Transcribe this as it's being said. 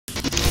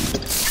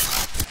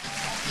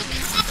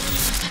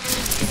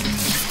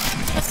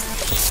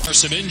are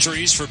some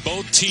injuries for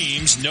both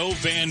teams. No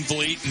Van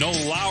Vliet, no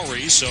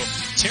Lowry. So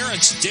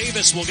Terrence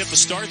Davis will get the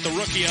start, the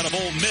rookie out of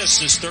Ole Miss,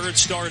 his third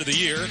start of the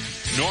year.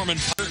 Norman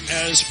Powell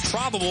as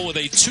probable with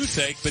a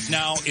toothache, but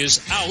now is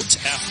out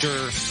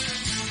after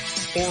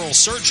oral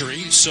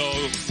surgery. So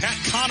Pat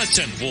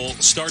Connaughton will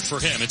start for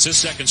him. It's his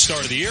second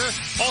start of the year.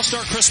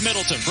 All-star Chris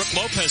Middleton. Brook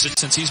Lopez,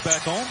 since he's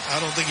back home. I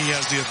don't think he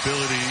has the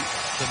ability,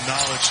 the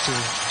knowledge to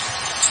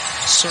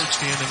search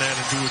the internet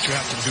and do what you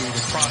have to do,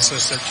 the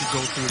process that you go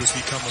through to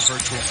become a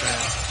virtual fan.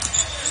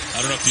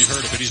 I don't know if you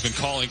heard it, but he's been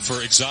calling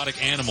for exotic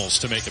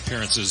animals to make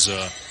appearances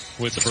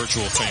with the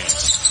virtual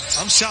fans.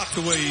 I'm shocked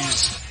the way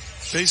he's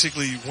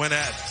basically went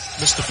at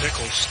Mr.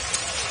 Pickles,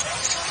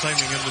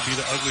 claiming him to be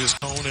the ugliest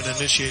cone, and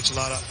initiates a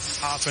lot of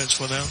offense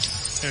for them.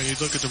 And you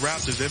look at the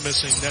Raptors, they're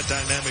missing that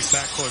dynamic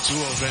backcourt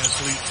duo, Van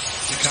Vliet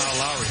and Kyle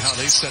Lowry, how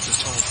they set the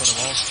tone for them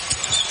also.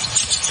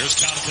 Here's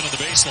Connaughton on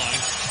the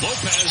baseline.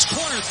 Lopez,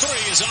 corner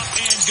three is up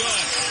and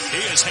good.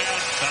 He has had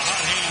a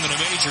hot hand in a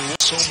major way.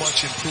 So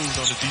much improved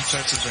on the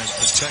defensive end,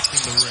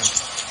 protecting the rim.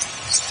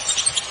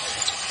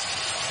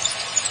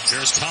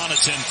 Here's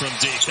Connaughton from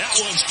deep. That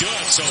one's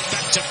good. So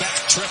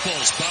back-to-back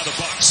triples by the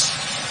Bucks.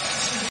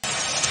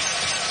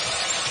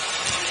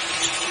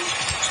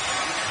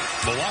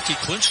 Milwaukee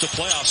clinched the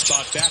playoff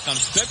spot back on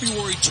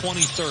February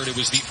 23rd. It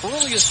was the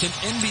earliest in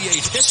NBA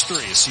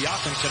history.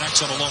 Siakam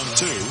connects on a lone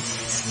two.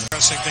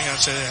 Interesting thing, I'd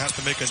say they have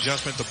to make an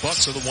adjustment. The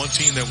Bucks are the one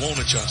team that won't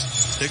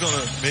adjust. They're going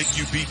to make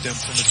you beat them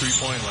from the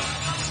three-point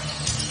line.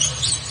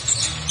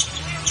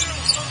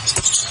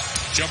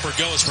 Jumper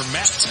goes for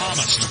Matt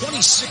Thomas,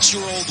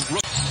 26-year-old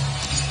rookie.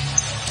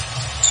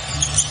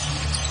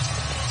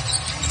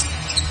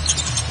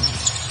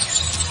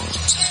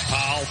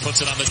 Powell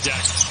puts it on the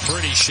deck.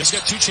 Pretty shot. He's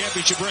got 2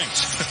 championship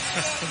rings.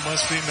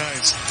 Must be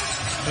nice.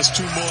 That's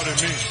 2 more than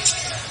me.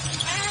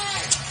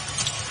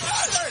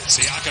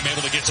 Siakam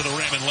able to get to the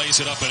rim and lays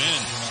it up and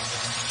in.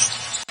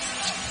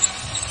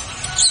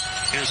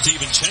 Here's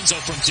DiVincenzo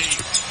from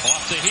deep.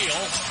 Off the heel.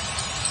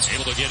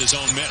 Able to get his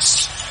own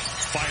miss.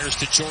 Fires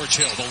to George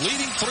Hill. The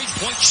leading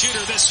three-point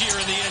shooter this year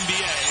in the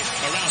NBA.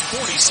 Around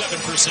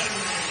 47%.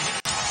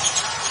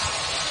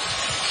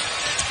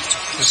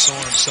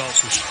 Soren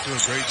himself is doing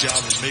a great job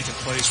of making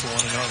plays for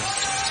one another.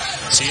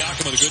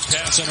 Siakam with a good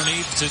pass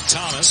underneath to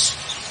Thomas.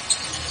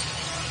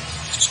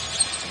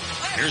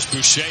 Here's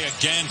Boucher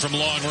again from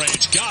long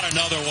range. Got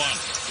another one.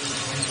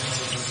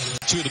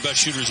 2 of the best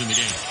shooters in the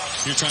game.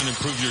 You're trying to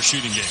improve your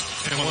shooting game.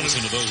 And one is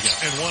into those guys.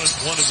 And one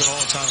is an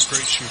all-time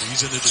great shooter.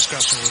 He's in the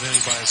discussion with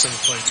anybody that's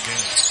ever played the game.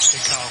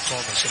 And Kyle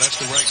Korver. So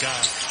that's the right guy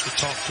to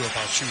talk to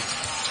about shooting.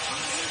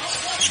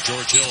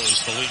 George Hill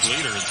is the league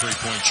leader in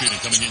three-point shooting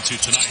coming into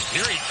tonight.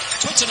 Here he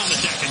puts it on the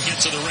deck and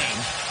gets to the rim.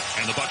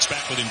 And the Bucks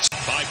back with him.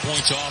 5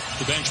 points off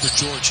the bench for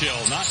George Hill.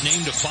 Not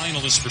named a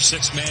finalist for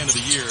 6th man of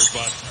the year,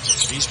 but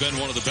he's been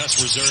one of the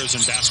best reserves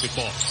in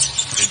basketball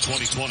in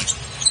 2020.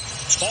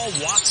 Paul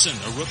Watson,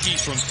 a rookie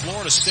from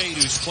Florida State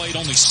who's played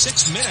only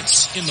 6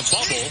 minutes in the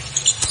bubble,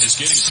 is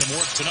getting some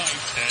work tonight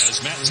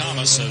as Matt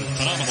Thomas, a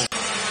phenomenal.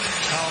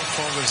 Kyle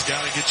Korver's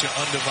got to get your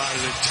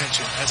undivided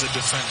attention as a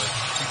defender.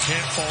 You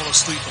can't fall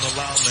asleep and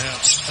allow him to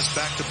have that's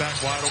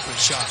back-to-back wide-open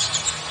shots.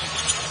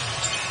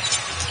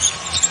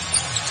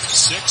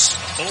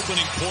 6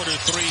 opening quarter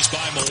threes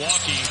by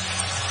Milwaukee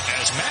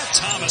as Matt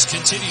Thomas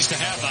continues to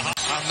have the hot.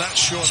 I'm not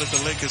sure that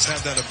the Lakers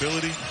have that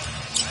ability,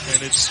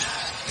 and it's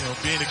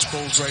being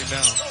exposed right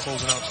now,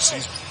 closing out the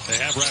season. They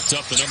have wrapped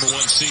up the number 1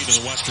 seed in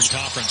the Western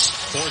Conference.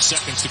 4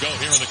 seconds to go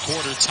here in the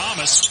quarter.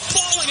 Thomas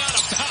falling out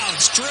of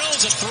bounds,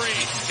 drills a 3.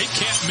 He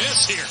can't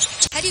miss here.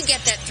 How do you get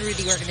that through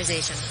the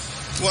organization?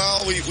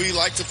 Well, we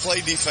like to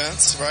play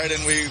defense, right?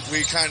 And we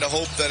kind of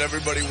hope that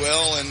everybody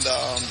will. And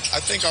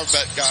I think our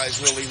vet guys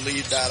really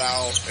lead that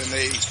out, and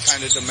they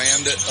kind of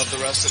demand it of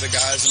the rest of the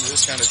guys, and it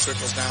just kind of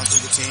trickles down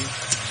through the team.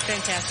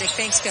 Fantastic.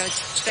 Thanks, Coach.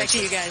 Back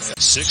to you guys.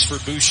 6 for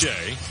Boucher.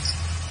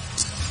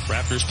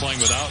 Raptors playing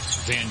without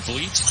Van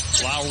Vliet,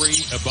 Lowry,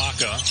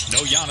 Ibaka.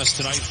 No Giannis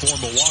tonight for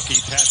Milwaukee.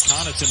 Pat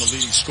Connaughton, the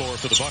leading scorer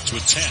for the Bucks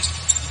with 10.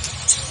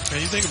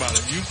 And you think about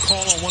it. You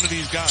call on one of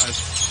these guys,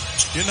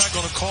 you're not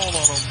going to call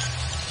on them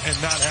and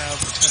not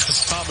have,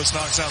 as Thomas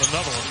knocks out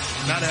another one,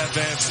 not have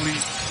Van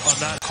Vliet or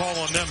not call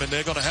on them, and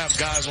they're going to have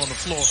guys on the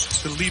floor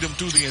to lead them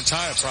through the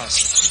entire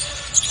process.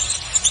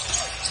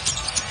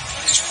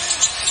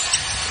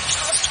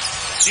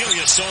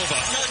 Ilyasova.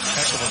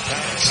 Heck of a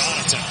pass.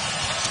 Connaughton.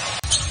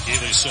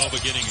 Ilyasova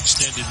getting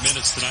extended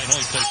minutes tonight.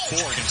 Only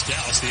played 4 against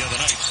Dallas the other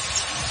night.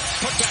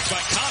 Put back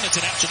by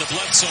Connaughton after the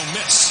Bledsoe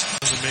miss.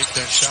 Doesn't make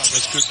that shot.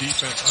 That's good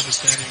defense,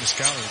 understanding the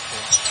scouting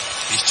report.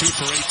 He's 2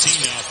 for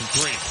 18 now from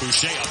 3.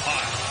 Boucher up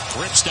high.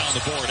 Rips down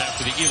the board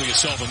after the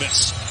Ilyasova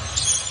miss.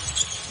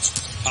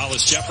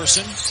 Hollis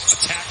Jefferson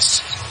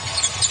attacks.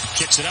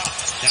 Kicks it out.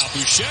 Now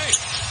Boucher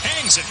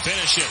hangs and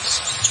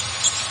finishes.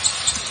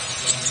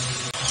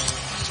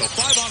 So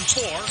 5 on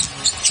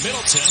 4.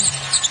 Middleton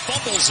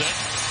fumbles it.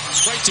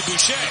 Right to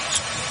Boucher.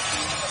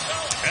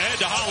 Ahead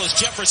to Hollis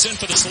Jefferson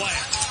for the slam.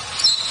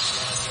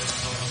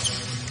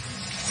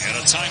 And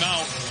a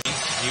timeout.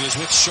 He was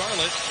with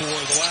Charlotte for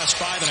the last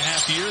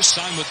 5.5 years,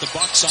 signed with the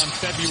Bucks on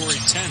February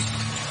 10th.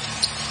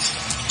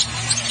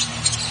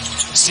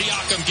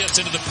 Siakam gets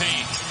into the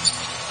paint.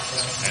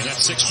 And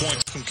that's 6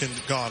 points. Can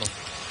guard him.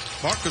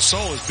 Marc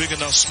Gasol is big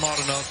enough, smart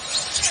enough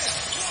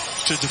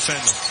to defend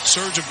him.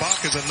 Serge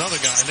Ibaka is another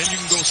guy, and then you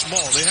can go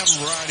small. They have a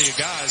variety of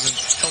guys and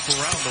help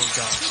around those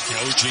guys.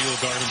 Yeah, OG will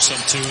guard him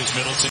some too. As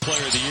Middleton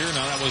Player of the Year.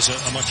 Now that was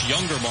a much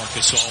younger Marc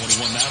Gasol when he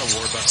won that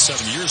award about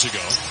 7 years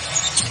ago.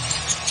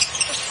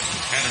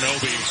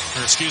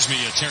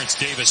 Terrence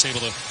Davis able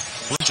to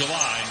win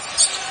July.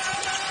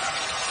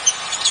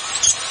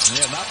 And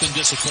they have not been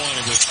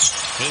disappointed with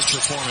his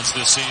performance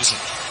this season.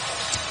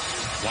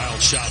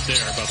 Wild shot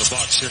there by the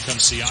Bucks. Here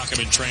comes Siakam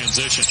in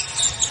transition.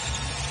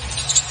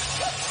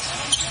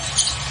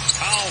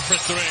 Powell for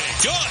three.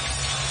 Good.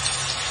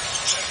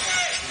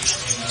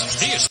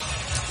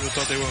 We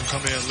thought they were going to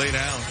come in and lay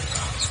down.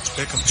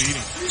 They're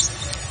competing.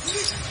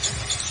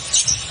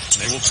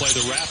 They will play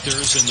the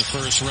Raptors in the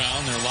first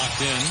round. They're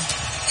locked in.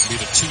 It'll be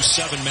the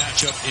 2-7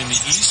 matchup in the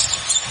East.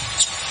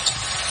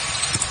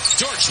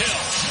 George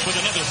Hill with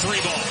another three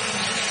ball.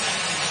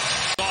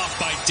 Off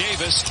by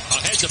Davis.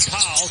 Ahead to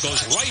Powell.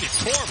 Goes right at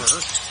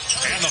Korver.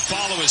 And the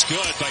follow is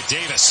good by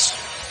Davis.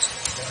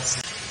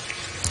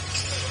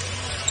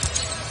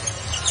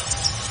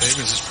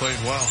 Davis has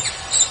played well.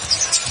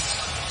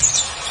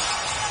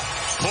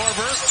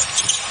 Korver.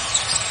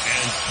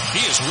 And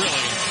he has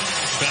really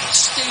been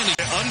outstanding.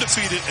 They're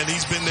undefeated, and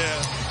he's been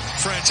their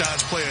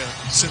franchise player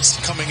since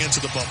coming into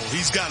the bubble.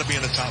 He's got to be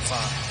in the top 5.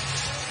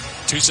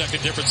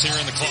 2-second difference here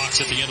in the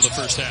clocks at the end of the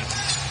first half.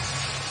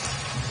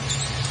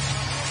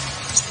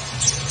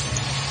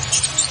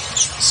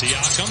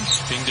 Siakam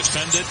being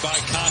defended by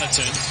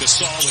Connaughton.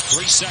 Gasol with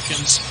 3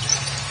 seconds.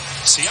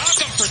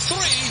 Siakam for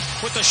three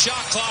with the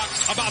shot clock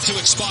about to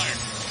expire.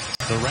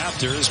 The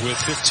Raptors with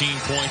 15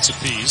 points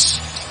apiece.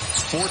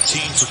 14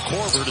 for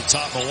Korver to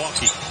top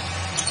Milwaukee.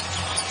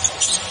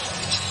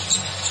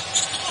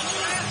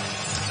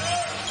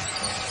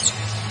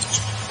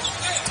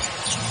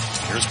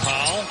 Here's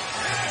Powell.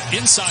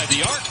 Inside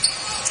the arc.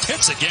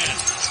 Hits again.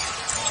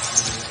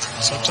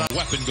 Sometimes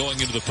weapon going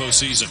into the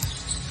postseason.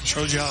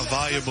 Shows you how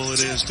valuable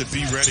it is to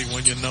be ready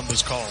when your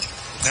number's called.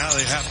 Now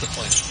they have to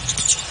play.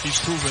 He's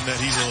proven that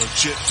he's a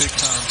legit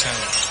big-time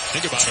talent.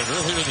 Think about it.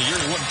 Earlier in the year,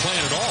 he wasn't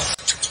playing at all.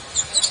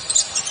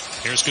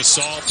 Here's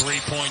Gasol,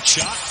 three-point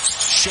shot.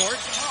 Short.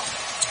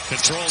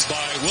 Controlled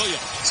by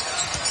Williams.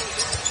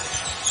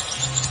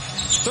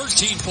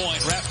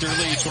 13-point Raptor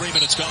lead. 3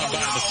 minutes gone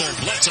by in the third.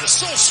 Bledsoe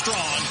so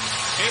strong.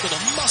 Able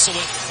to muscle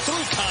it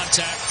through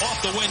contact,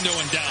 off the window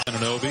and down.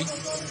 Anunoby.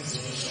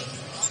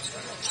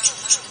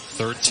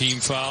 Third team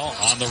foul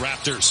on the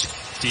Raptors.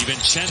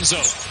 DiVincenzo.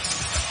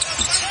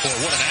 Boy,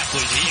 what an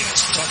athlete he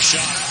is. Tough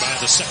shot by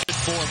the second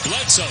for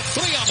Bledsoe.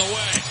 Three on the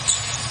way.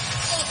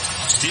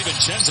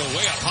 DiVincenzo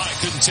way up high.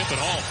 Couldn't tip it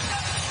home.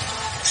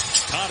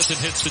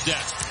 Connaughton hits the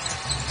deck.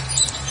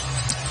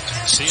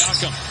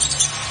 Siakam.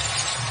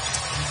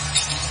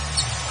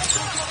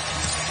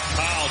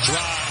 Powell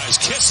drives.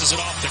 Kisses it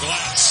off the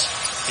glass.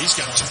 He's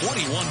got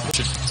 21.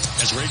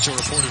 As Rachel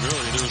reported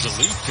earlier, there was a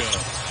leak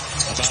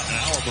about an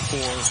hour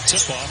before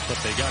tip-off, but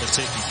they got it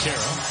taken care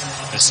of.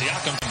 As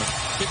Siakam, a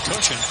big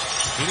cushion,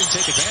 he didn't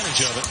take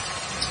advantage of it.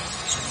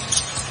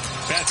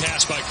 Bad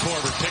pass by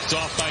Korver, picked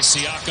off by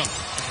Siakam.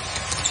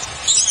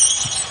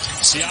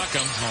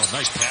 Siakam,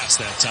 nice pass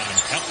that time.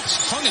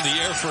 Hung in the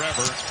air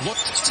forever,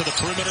 looked to the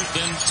perimeter,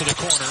 then to the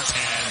corner,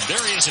 and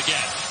there he is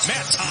again.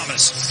 Matt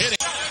Thomas hitting.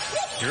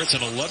 Here it's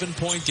an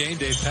 11-point game.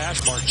 Dave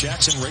Pasch, Mark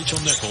Jackson,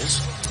 Rachel Nichols.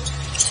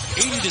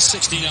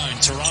 80-69.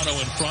 Toronto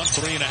in front.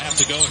 3.5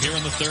 to go here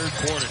in the third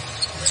quarter.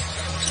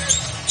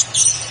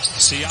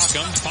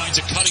 Siakam finds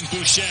a cutting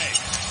Boucher.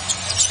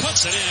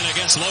 Puts it in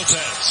against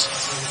Lopez.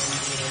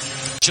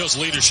 Shows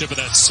leadership of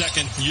that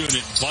second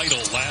unit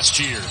vital last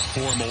year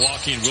for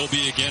Milwaukee and will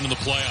be again in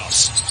the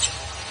playoffs.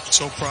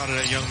 So proud of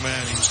that young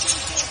man. He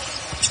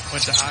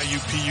went to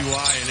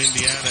IUPUI in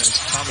Indiana as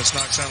Thomas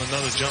knocks down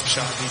another jump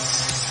shot.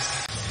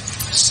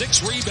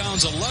 6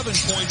 rebounds, 11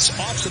 points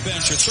off the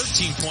bench, or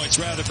 13 points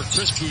rather for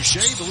Chris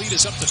Boucher. The lead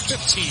is up to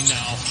 15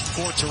 now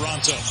for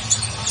Toronto.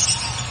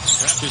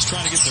 Raptors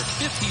trying to get their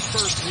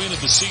 51st win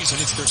of the season.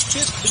 It's their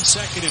 5th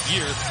consecutive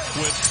year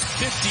with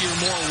 50 or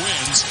more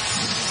wins.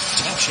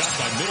 Tough shot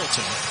by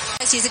Middleton.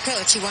 He's a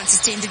coach. He wants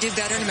his team to do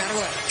better no matter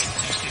what.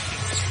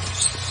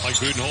 Mike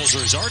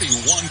Budenholzer has already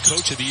won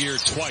Coach of the Year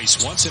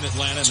twice, once in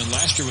Atlanta and then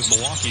last year with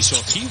Milwaukee. So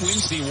if he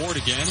wins the award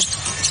again,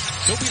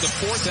 he'll be the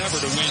 4th ever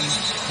to win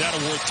that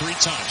award 3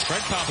 times. Greg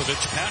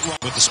Popovich, Pat Ron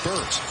with the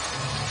Spurs.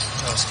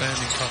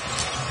 Outstanding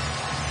company.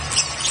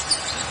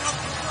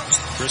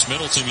 Chris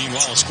Middleton,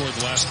 meanwhile, has scored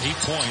the last 8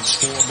 points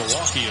for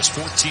Milwaukee, has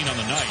 14 on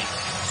the night.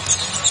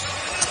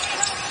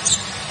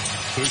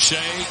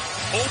 Boucher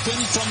open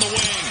from the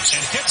wing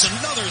and hits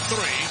another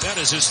 3. That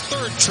is his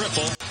 3rd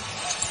triple.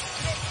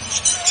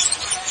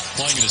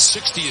 Playing in his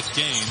 60th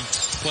game,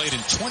 played in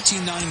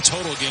 29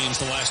 total games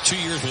the last 2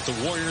 years with the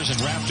Warriors and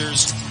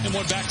Raptors, and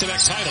won back-to-back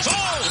titles.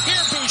 Oh,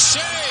 here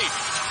Boucher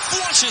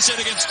flushes it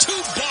against 2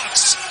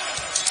 Bucks.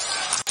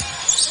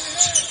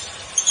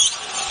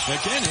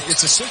 Again,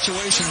 it's a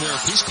situation where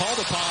if he's called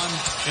upon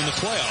in the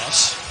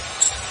playoffs,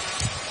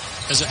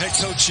 as a head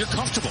coach, you're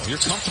comfortable. You're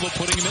comfortable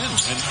putting him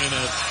in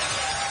a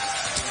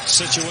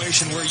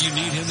situation where you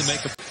need him to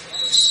make a...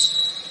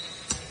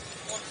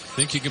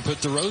 Think you can put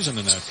DeRozan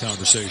in that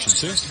conversation,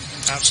 too?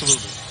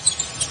 Absolutely.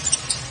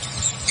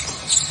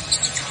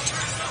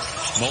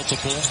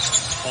 Multiple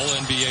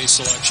All-NBA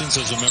selections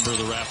as a member of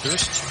the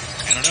Raptors.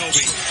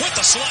 Anunoby with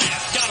the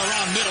slam. Got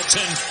around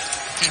Middleton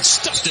and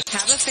stuffed it.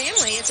 Have a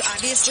family. It's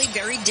obviously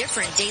very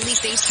different. Daily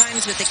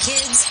FaceTimes with the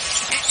kids.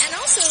 And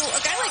also,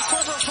 a guy like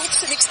Korver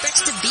hopes and expects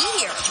to be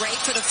here, right,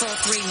 for the full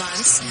 3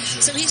 months.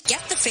 So he's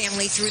get the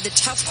family through the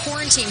tough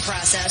quarantine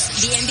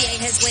process. The NBA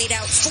has laid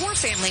out 4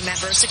 family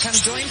members to come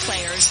join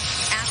players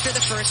after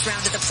the first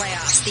round of the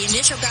playoffs. The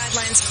initial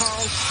guidelines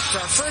called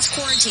for a first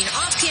quarantine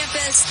off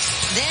campus,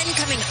 then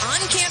coming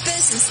on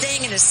campus and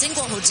staying in a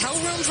single hotel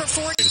room for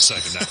 4 days. Wait a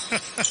second now.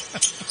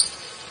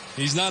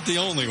 He's not the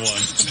only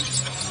one.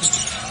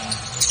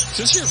 Is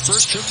this your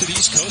first trip to the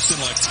East Coast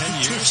in like 10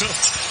 years?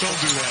 Don't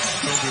do that.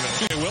 Don't do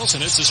that.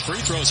 Wilson hits his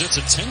free throws.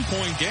 It's a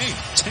 10-point game.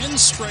 10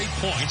 straight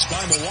points by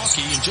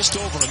Milwaukee in just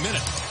over a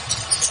minute.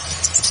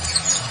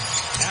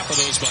 Half of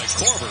those by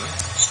Korver.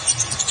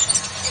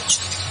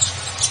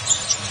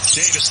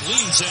 Davis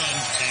leans in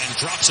and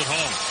drops it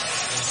home.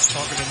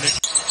 Talking to Nick.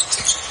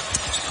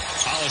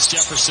 Hollis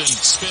Jefferson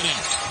spinning.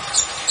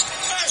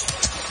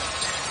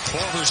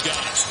 Korver's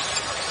got it.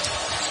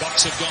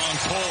 Bucks have gone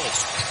cold.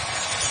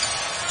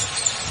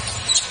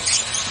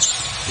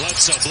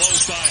 Bledsoe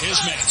blows by his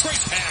man. Great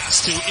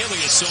pass to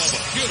Ilyasova.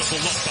 Beautiful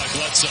look by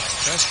Bledsoe.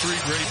 That's 3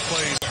 great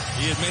plays.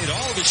 He had made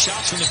all of his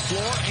shots from the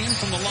floor and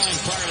from the line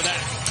prior to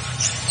that.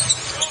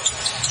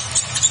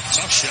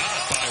 Tough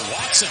shot by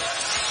Watson.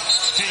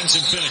 Hangs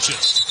and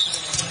finishes.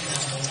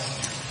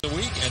 The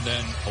week, and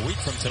then a week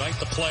from tonight,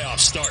 the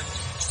playoffs start.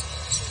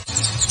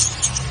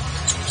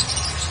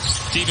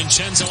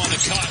 DiVincenzo on the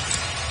cut.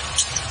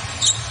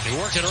 They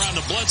work it around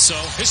to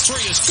Bledsoe. His 3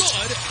 is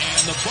good,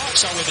 and the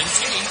Bucks are within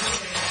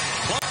 8.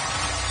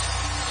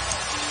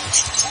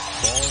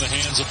 Ball in the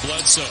hands of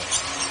Bledsoe.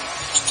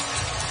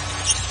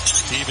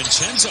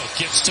 DiVincenzo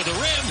gets to the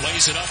rim,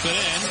 lays it up and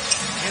in.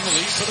 And the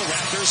lead for the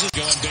Raptors is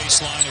going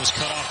baseline. It was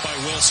cut off by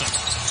Wilson.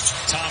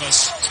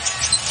 Thomas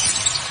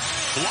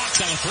blocked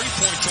on a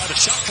 3-point try to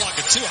shot clock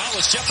at 2.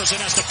 Hollis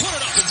Jefferson has to put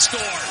it up and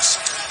scores.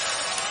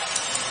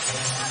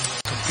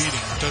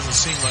 Competing. It doesn't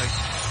seem like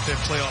their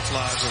playoff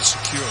lives are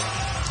secure.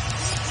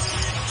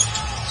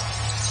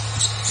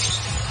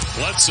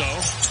 Bledsoe,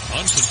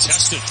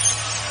 uncontested,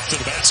 to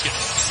the basket.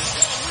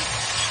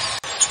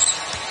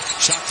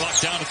 Shot clock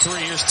down to 3.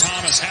 Here's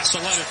Thomas, has to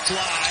let it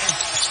fly.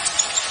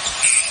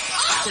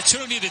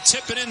 Opportunity to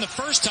tip it in the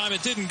first time.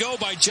 It didn't go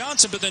by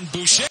Johnson, but then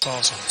Boucher.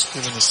 That's awesome.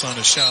 Giving the son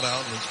a shout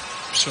out and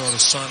showing the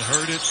son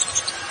heard it.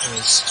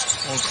 It's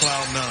on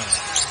cloud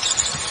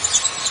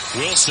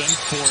 9. Wilson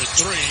for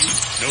 3.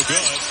 No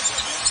good.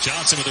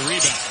 Johnson with the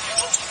rebound.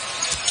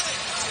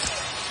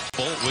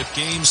 With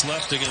games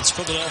left against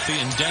Philadelphia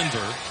and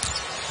Denver,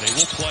 they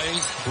will play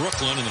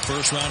Brooklyn in the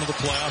first round of the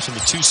playoffs in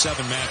the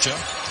 2-7 matchup.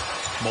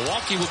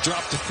 Milwaukee will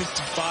drop to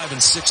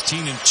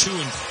 55-16 and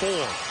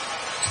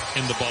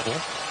 2-4 in the bubble.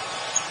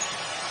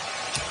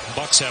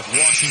 Bucks have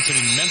Washington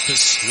and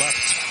Memphis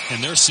left in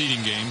their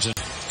seeding games.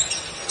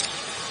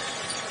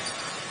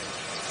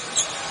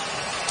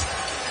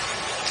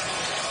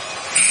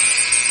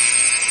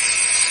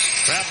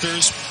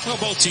 Raptors, well,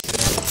 both teams.